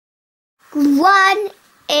Gran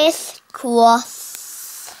is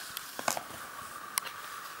cross.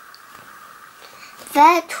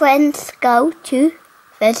 The twins go to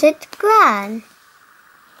visit Gran.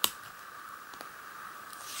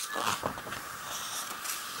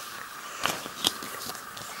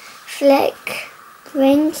 Flick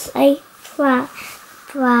brings a pram.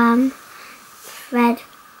 Fred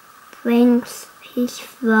brings his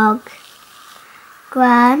frog.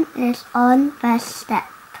 Gran is on the steps.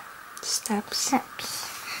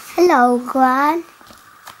 Hello, Gran.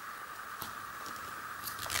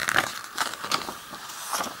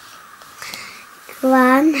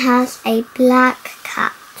 Gran has a black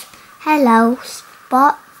cat. Hello,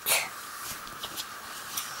 Spot.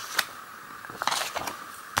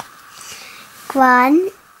 Gran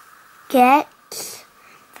gets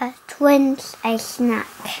the twins a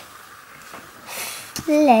snack.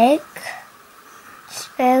 Flick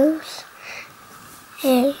spills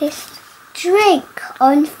his drink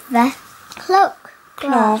on the cloth.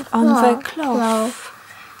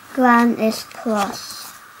 Gran is cross.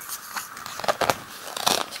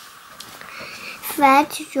 Fred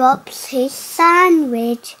drops his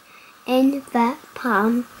sandwich in the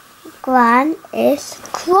pond. Gran is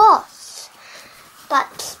cross.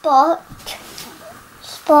 But Spot,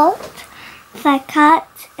 the cat,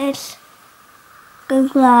 is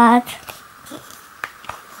glad.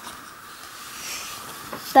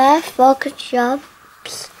 The frog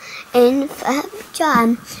jumps in the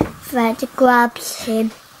jam. Fred grabs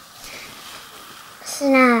him.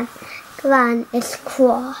 Snap. Gran is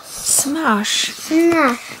cross. Smash.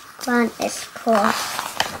 Gran is cross.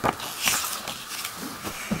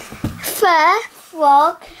 The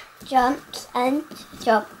frog jumps and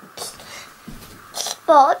jumps.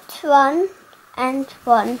 Spot runs.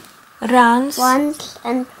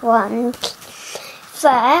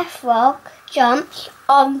 The frog jumps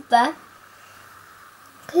on the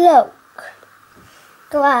cloak.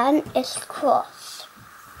 Gran is cross.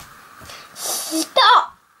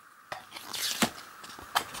 Stop!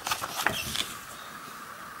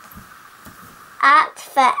 At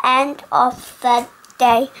the end of the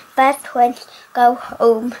day, the twins go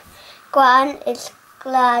home. Gran is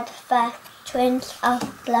glad, the twins are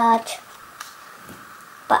glad,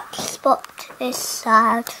 but Spot is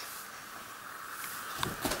sad.